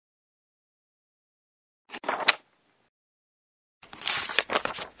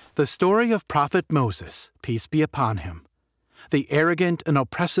The story of Prophet Moses, peace be upon him, the arrogant and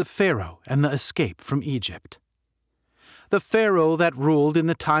oppressive Pharaoh and the escape from Egypt. The Pharaoh that ruled in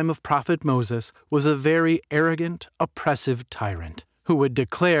the time of Prophet Moses was a very arrogant, oppressive tyrant who would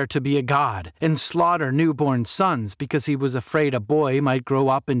declare to be a god and slaughter newborn sons because he was afraid a boy might grow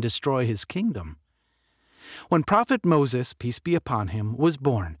up and destroy his kingdom. When Prophet Moses, peace be upon him, was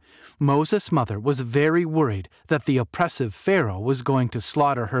born, Moses' mother was very worried that the oppressive Pharaoh was going to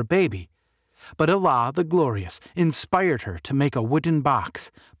slaughter her baby. But Allah the Glorious inspired her to make a wooden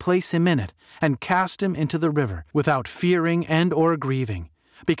box, place him in it, and cast him into the river without fearing and or grieving,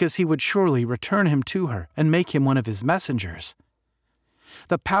 because he would surely return him to her and make him one of his messengers.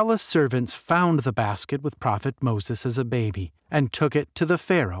 The palace servants found the basket with Prophet Moses as a baby and took it to the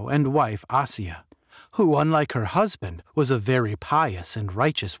Pharaoh and wife Asiya, who, unlike her husband, was a very pious and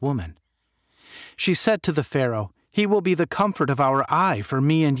righteous woman. She said to the Pharaoh, "He will be the comfort of our eye for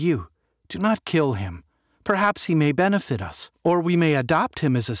me and you. Do not kill him. Perhaps he may benefit us, or we may adopt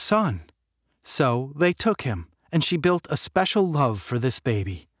him as a son." So they took him, and she built a special love for this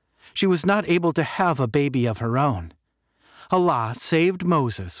baby. She was not able to have a baby of her own. Allah saved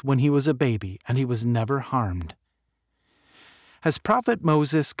Moses when he was a baby, and he was never harmed. As Prophet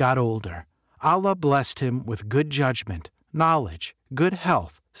Moses got older, Allah blessed him with good judgment, knowledge, good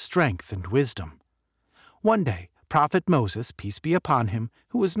health, strength, and wisdom. One day, Prophet Moses, peace be upon him,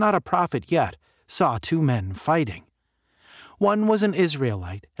 who was not a prophet yet, saw two men fighting. One was an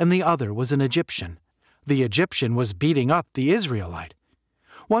Israelite, and the other was an Egyptian. The Egyptian was beating up the Israelite.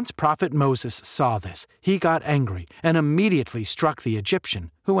 Once Prophet Moses saw this, he got angry and immediately struck the Egyptian,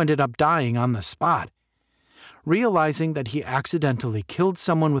 who ended up dying on the spot. Realizing that he accidentally killed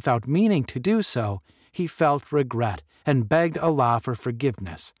someone without meaning to do so, he felt regret and begged Allah for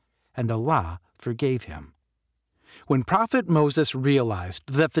forgiveness, and Allah forgave him. When Prophet Moses realized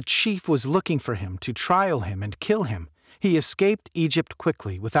that the chief was looking for him to trial him and kill him, he escaped Egypt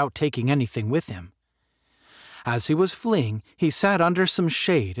quickly without taking anything with him. As he was fleeing, he sat under some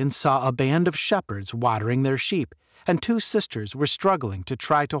shade and saw a band of shepherds watering their sheep, and two sisters were struggling to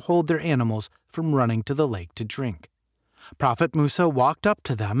try to hold their animals from running to the lake to drink. Prophet Musa walked up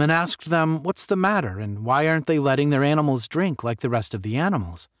to them and asked them what's the matter and why aren't they letting their animals drink like the rest of the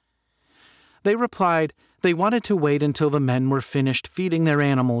animals. They replied they wanted to wait until the men were finished feeding their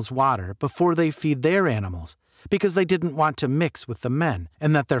animals water before they feed their animals, because they didn't want to mix with the men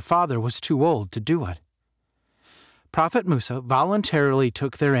and that their father was too old to do it. Prophet Musa voluntarily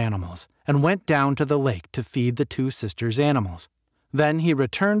took their animals and went down to the lake to feed the two sisters' animals. Then he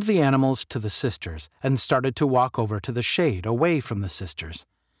returned the animals to the sisters and started to walk over to the shade away from the sisters.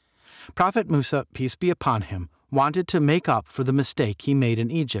 Prophet Musa, peace be upon him, wanted to make up for the mistake he made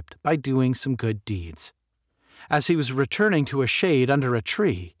in Egypt by doing some good deeds. As he was returning to a shade under a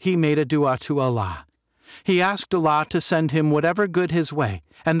tree, he made a dua to Allah. He asked Allah to send him whatever good his way,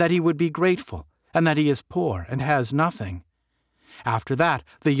 and that he would be grateful, and that he is poor and has nothing. After that,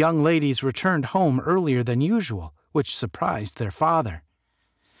 the young ladies returned home earlier than usual, which surprised their father.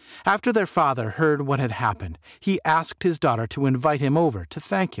 After their father heard what had happened, he asked his daughter to invite him over to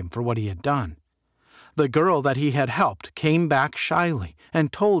thank him for what he had done. The girl that he had helped came back shyly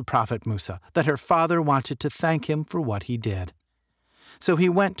and told Prophet Musa that her father wanted to thank him for what he did. So he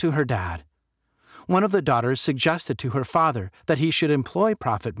went to her dad. One of the daughters suggested to her father that he should employ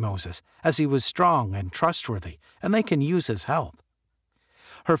Prophet Moses, as he was strong and trustworthy, and they can use his help.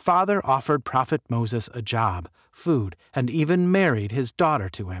 Her father offered Prophet Moses a job, food, and even married his daughter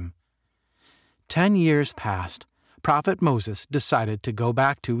to him. 10 years passed. Prophet Moses decided to go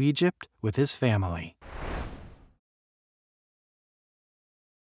back to Egypt with his family.